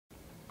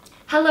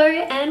Hello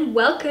and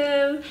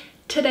welcome!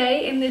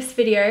 Today in this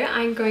video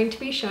I'm going to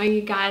be showing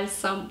you guys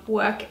some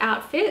work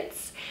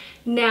outfits.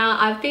 Now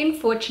I've been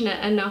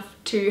fortunate enough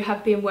to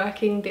have been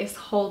working this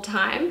whole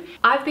time.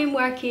 I've been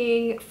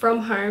working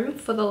from home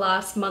for the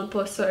last month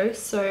or so,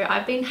 so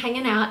I've been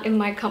hanging out in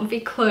my comfy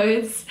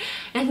clothes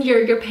and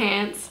yoga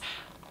pants,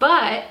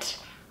 but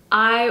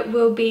I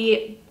will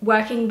be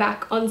working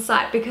back on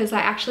site because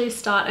I actually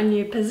start a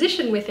new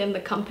position within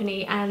the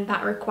company and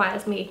that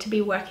requires me to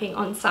be working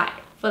on site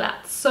for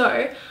that.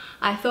 So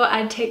I thought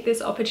I'd take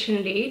this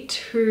opportunity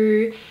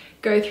to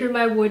go through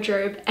my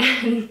wardrobe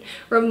and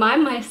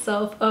remind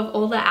myself of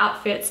all the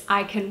outfits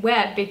I can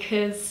wear,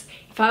 because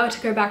if I were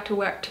to go back to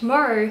work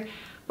tomorrow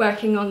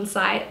working on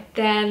site,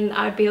 then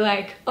I'd be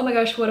like, oh my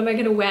gosh, what am I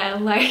gonna wear?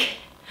 Like,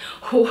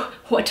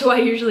 what do I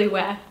usually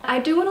wear? I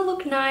do want to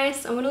look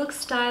nice, I want to look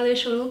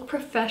stylish, I want to look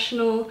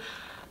professional,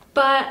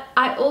 but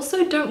I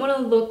also don't want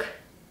to look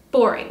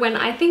boring. When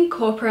I think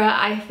corporate,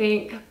 I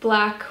think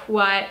black,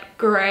 white,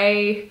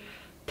 grey,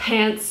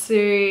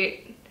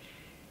 pantsuit.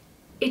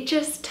 It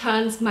just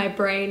turns my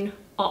brain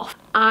off.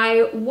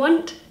 I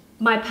want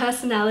my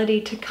personality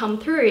to come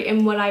through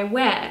in what I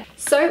wear.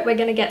 So we're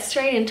gonna get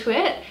straight into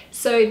it.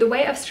 So the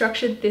way I've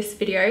structured this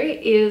video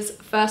is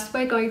first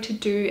we're going to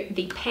do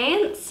the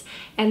pants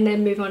and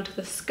then move on to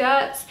the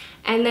skirts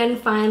and then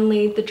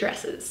finally the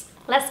dresses.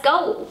 Let's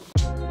go!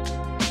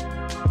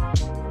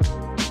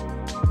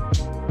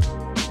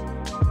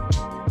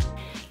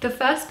 The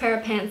first pair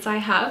of pants I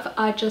have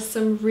are just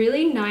some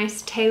really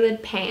nice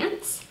tailored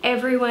pants.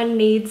 Everyone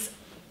needs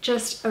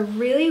just a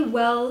really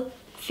well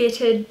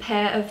fitted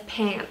pair of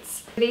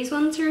pants. These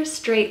ones are a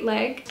straight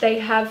leg. They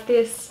have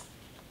this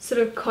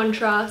sort of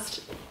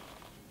contrast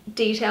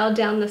detail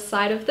down the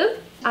side of them.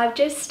 I've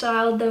just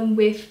styled them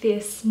with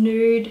this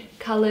nude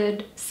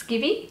colored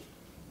skivvy.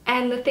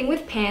 And the thing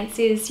with pants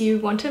is you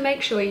want to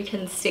make sure you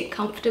can sit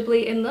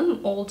comfortably in them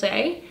all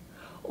day.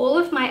 All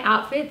of my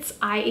outfits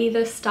I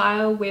either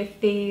style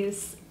with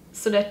these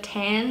sort of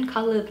tan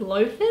colored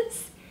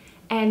loafers,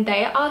 and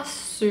they are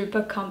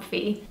super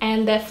comfy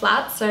and they're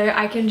flat, so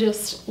I can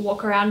just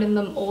walk around in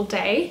them all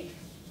day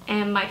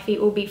and my feet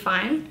will be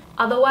fine.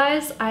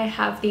 Otherwise I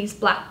have these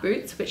black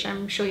boots, which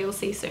I'm sure you'll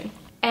see soon.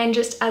 And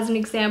just as an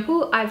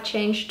example, I've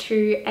changed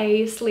to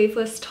a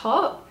sleeveless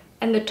top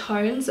and the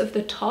tones of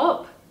the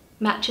top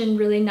match in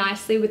really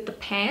nicely with the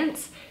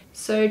pants.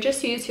 So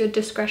just use your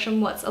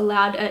discretion what's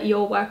allowed at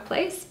your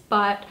workplace,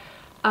 but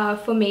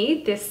for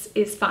me this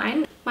is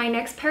fine. My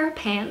next pair of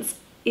pants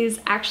is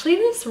actually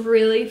this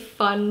really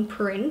fun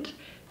print.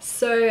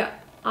 So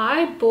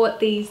I bought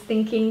these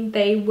thinking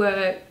they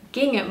were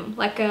gingham,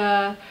 like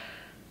a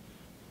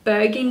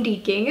burgundy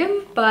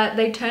gingham, but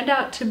they turned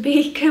out to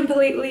be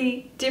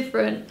completely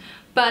different.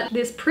 But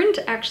this print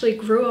actually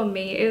grew on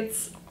me.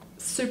 It's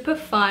super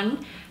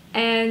fun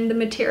and the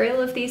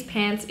material of these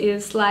pants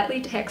is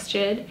slightly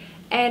textured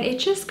and it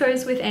just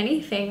goes with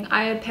anything.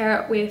 I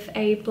pair it with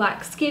a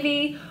black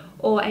skivvy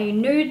or a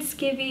nude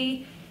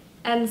skivvy,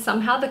 and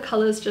somehow the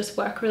colors just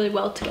work really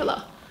well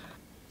together.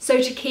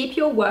 So to keep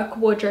your work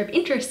wardrobe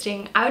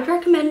interesting, I would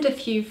recommend a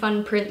few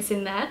fun prints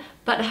in there,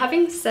 but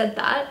having said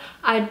that,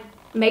 I'd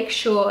make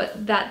sure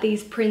that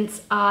these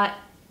prints are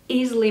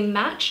easily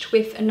matched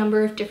with a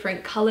number of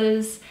different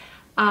colors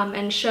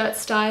and shirt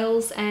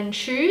styles and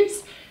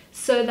shoes,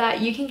 so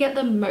that you can get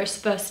the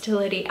most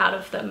versatility out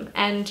of them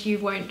and you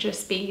won't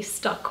just be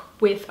stuck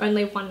with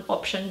only one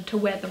option to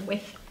wear them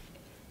with.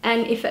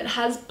 And if it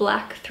has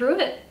black through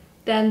it,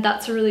 then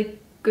that's a really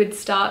good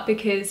start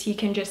because you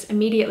can just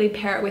immediately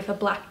pair it with a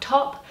black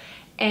top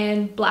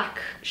and black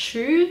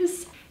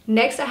shoes.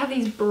 Next I have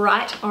these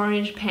bright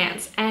orange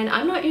pants, and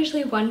I'm not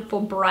usually one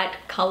for bright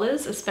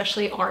colors,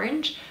 especially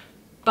orange,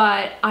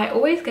 but I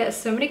always get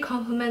so many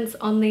compliments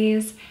on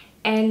these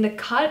and the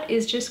cut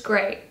is just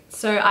great.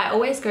 So I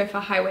always go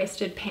for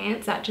high-waisted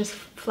pants, that just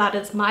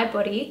flatters my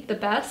body the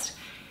best,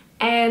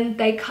 and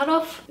they cut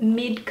off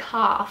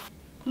mid-calf.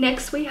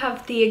 Next we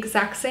have the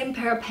exact same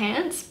pair of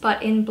pants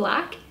but in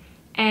black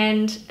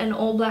and an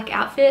all-black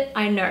outfit.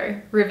 I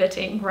know,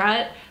 riveting,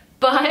 right?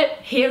 But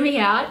hear me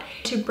out.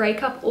 To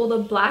break up all the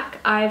black,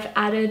 I've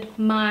added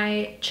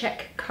my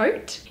check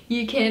coat.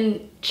 You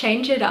can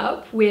change it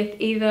up with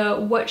either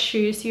what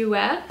shoes you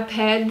wear. I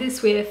paired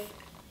this with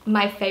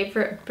my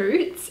favorite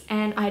boots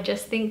and I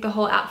just think the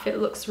whole outfit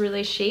looks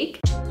really chic.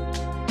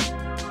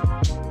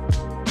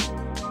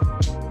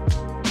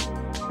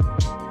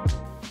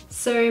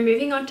 So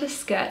moving on to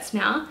skirts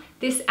now.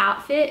 This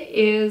outfit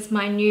is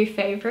my new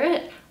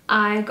favorite.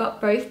 I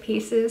got both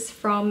pieces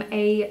from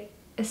an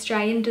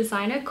Australian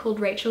designer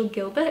called Rachel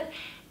Gilbert,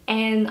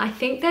 and I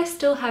think they're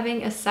still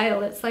having a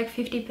sale. It's like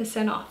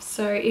 50% off.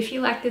 So if you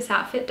like this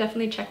outfit,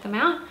 definitely check them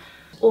out.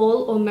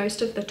 All or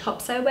most of the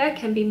tops I wear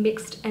can be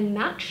mixed and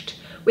matched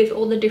with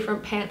all the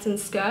different pants and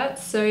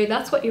skirts, so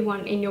that's what you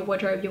want in your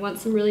wardrobe. You want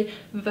some really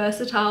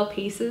versatile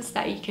pieces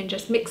that you can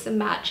just mix and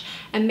match,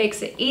 and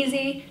makes it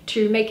easy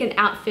to make an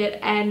outfit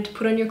and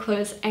put on your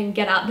clothes and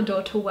get out the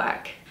door to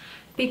work.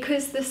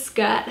 Because the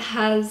skirt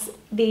has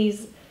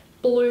these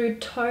blue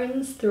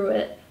tones through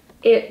it,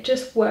 It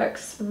just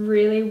works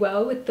really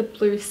well with the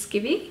blue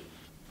skivvy.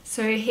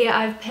 So here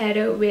I've paired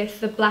it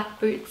with the black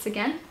boots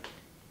again.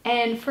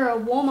 And for a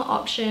warmer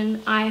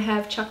option, I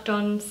have chucked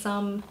on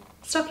some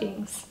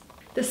stockings.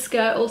 The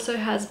skirt also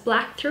has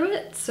black through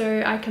it,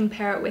 so I can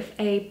pair it with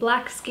a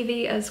black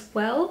skivvy as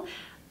well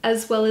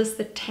as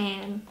the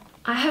tan.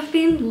 I have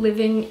been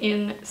living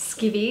in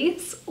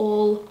skivvies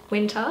all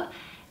winter,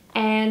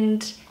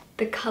 and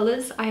the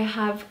colors I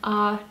have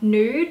are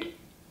nude,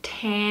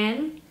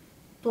 tan,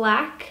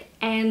 black,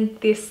 and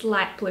this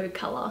light blue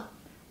color,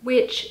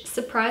 which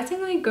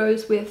surprisingly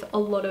goes with a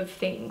lot of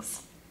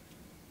things.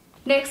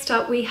 Next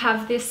up, we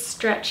have this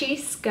stretchy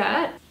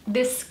skirt.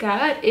 This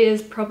skirt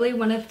is probably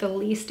one of the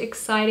least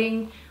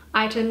exciting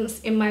items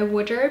in my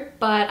wardrobe,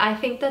 but I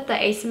think that the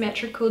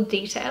asymmetrical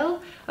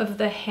detail of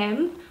the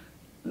hem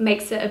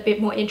makes it a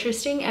bit more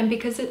interesting, and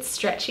because it's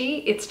stretchy,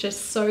 it's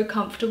just so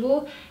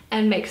comfortable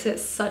and makes it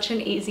such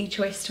an easy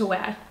choice to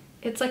wear.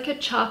 It's like a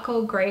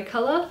charcoal grey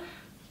color,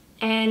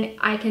 and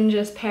I can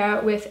just pair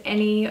it with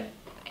any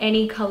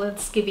colored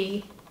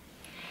skivvy.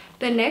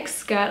 The next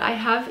skirt I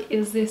have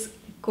is this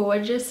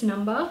gorgeous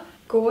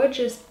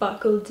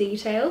buckle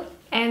detail,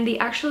 and the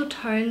actual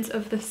tones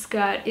of the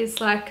skirt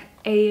is like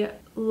a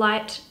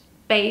light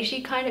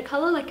beigey kind of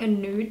color, like a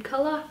nude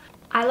color.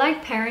 I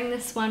like pairing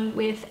this one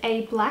with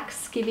a black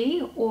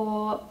skivvy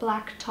or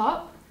black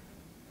top.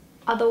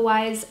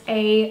 Otherwise,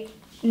 a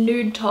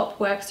nude top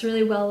works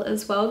really well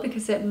as well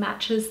because it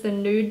matches the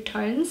nude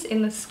tones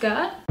in the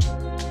skirt.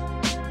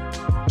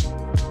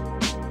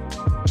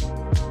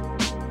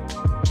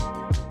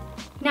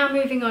 Now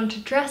moving on to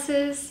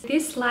dresses.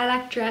 This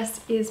lilac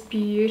dress is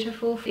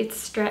beautiful. It's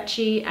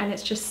stretchy and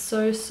it's just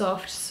so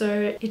soft,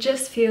 so it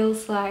just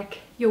feels like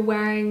you're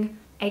wearing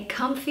a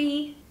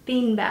comfy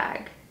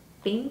beanbag.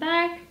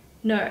 Beanbag?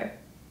 No.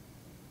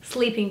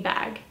 Sleeping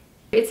bag.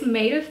 It's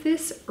made of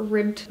this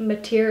ribbed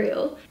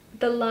material.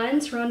 The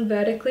lines run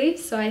vertically,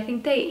 so I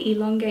think they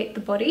elongate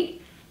the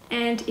body.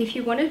 And if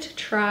you wanted to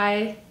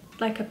try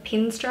like a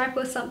pinstripe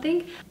or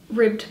something,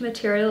 ribbed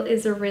material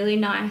is a really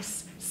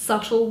nice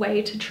subtle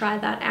way to try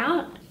that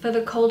out. For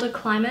the colder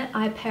climate,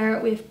 I pair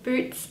it with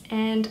boots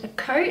and a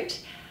coat.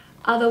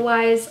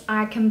 Otherwise,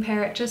 I can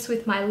pair it just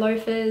with my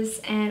loafers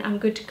and I'm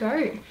good to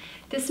go.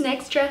 This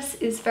next dress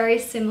is very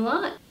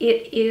similar.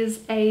 It is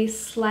a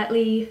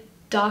slightly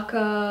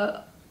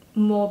darker,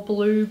 more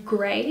blue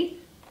grey,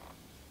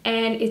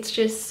 and it's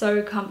just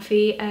so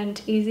comfy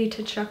and easy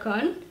to chuck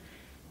on.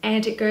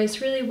 And it goes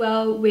really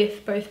well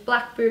with both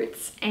black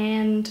boots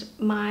and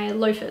my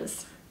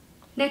loafers.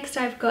 Next,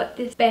 I've got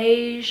this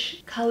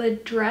beige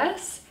colored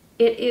dress.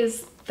 It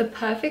is the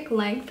perfect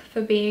length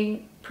for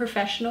being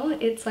professional.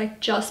 It's like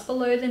just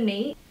below the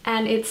knee,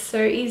 and it's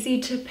so easy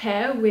to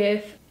pair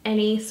with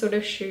any sort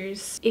of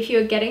shoes. If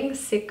you're getting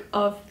sick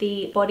of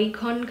the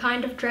bodycon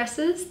kind of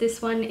dresses,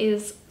 this one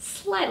is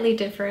slightly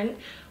different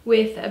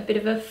with a bit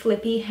of a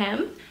flippy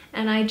hem,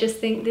 and I just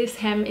think this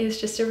hem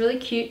is just a really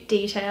cute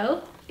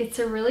detail. It's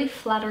a really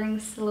flattering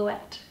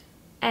silhouette,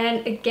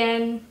 and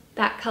again,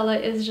 that color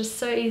is just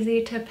so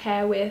easy to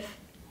pair with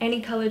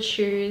any colored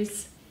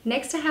shoes.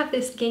 Next, I have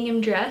this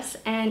gingham dress,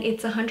 and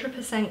it's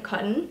 100%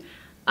 cotton.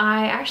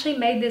 I actually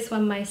made this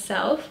one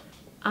myself.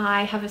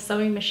 I have a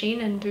sewing machine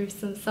and do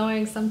some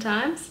sewing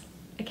sometimes,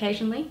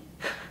 occasionally.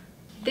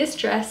 This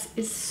dress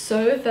is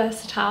so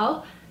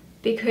versatile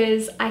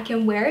because I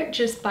can wear it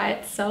just by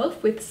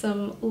itself with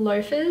some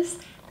loafers,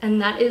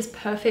 and that is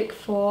perfect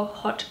for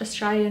hot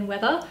Australian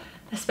weather,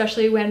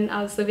 especially when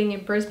I was living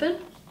in Brisbane.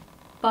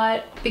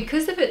 But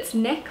because of its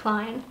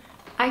neckline,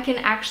 I can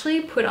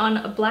actually put on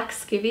a black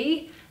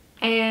skivvy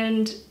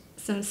and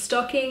some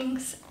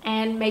stockings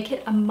and make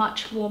it a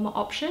much warmer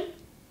option.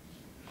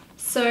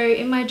 So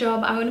in my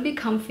job, I want to be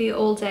comfy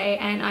all day,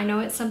 and I know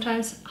it's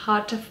sometimes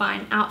hard to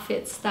find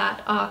outfits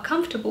that are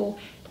comfortable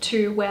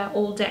to wear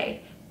all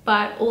day,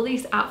 but all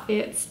these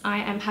outfits, I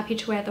am happy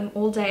to wear them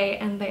all day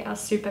and they are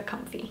super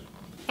comfy.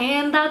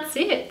 And that's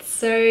it.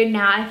 So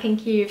now I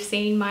think you've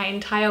seen my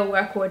entire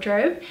work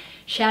wardrobe.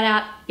 Shout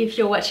out if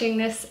you're watching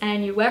this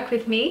and you work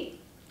with me.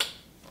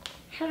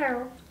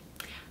 Hello.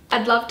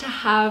 I'd love to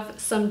have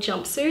some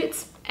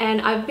jumpsuits,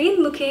 and I've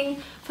been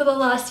looking for the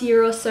last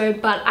year or so,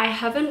 but I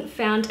haven't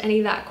found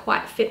any that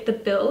quite fit the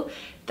bill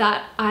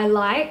that I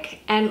like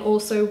and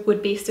also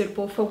would be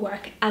suitable for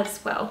work as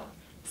well.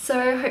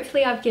 So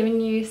hopefully I've given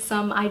you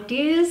some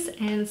ideas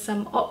and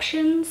some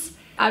options.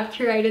 I've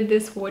curated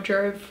this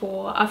wardrobe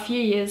for a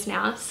few years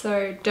now,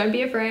 so don't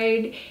be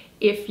afraid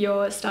if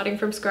you're starting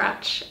from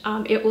scratch.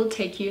 It will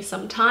take you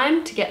some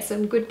time to get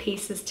some good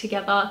pieces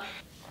together.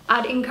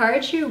 I'd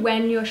encourage you,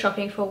 when you're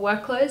shopping for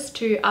work clothes,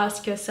 to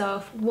ask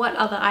yourself, what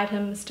other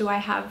items do I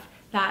have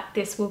that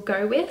this will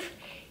go with?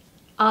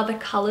 Are the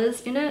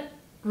colors in it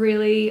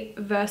really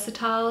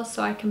versatile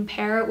so I can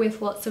pair it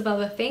with lots of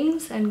other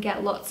things and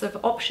get lots of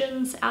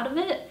options out of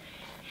it?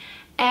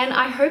 And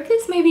I hope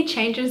this maybe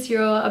changes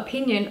your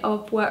opinion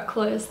of work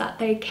clothes, that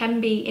they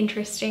can be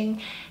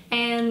interesting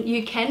and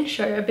you can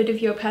show a bit of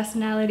your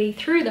personality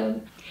through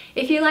them.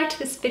 If you liked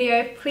this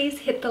video, please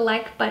hit the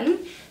like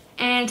button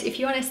And if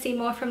you want to see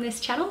more from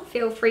this channel,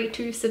 feel free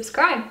to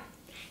subscribe.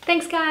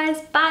 Thanks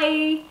guys,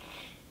 bye!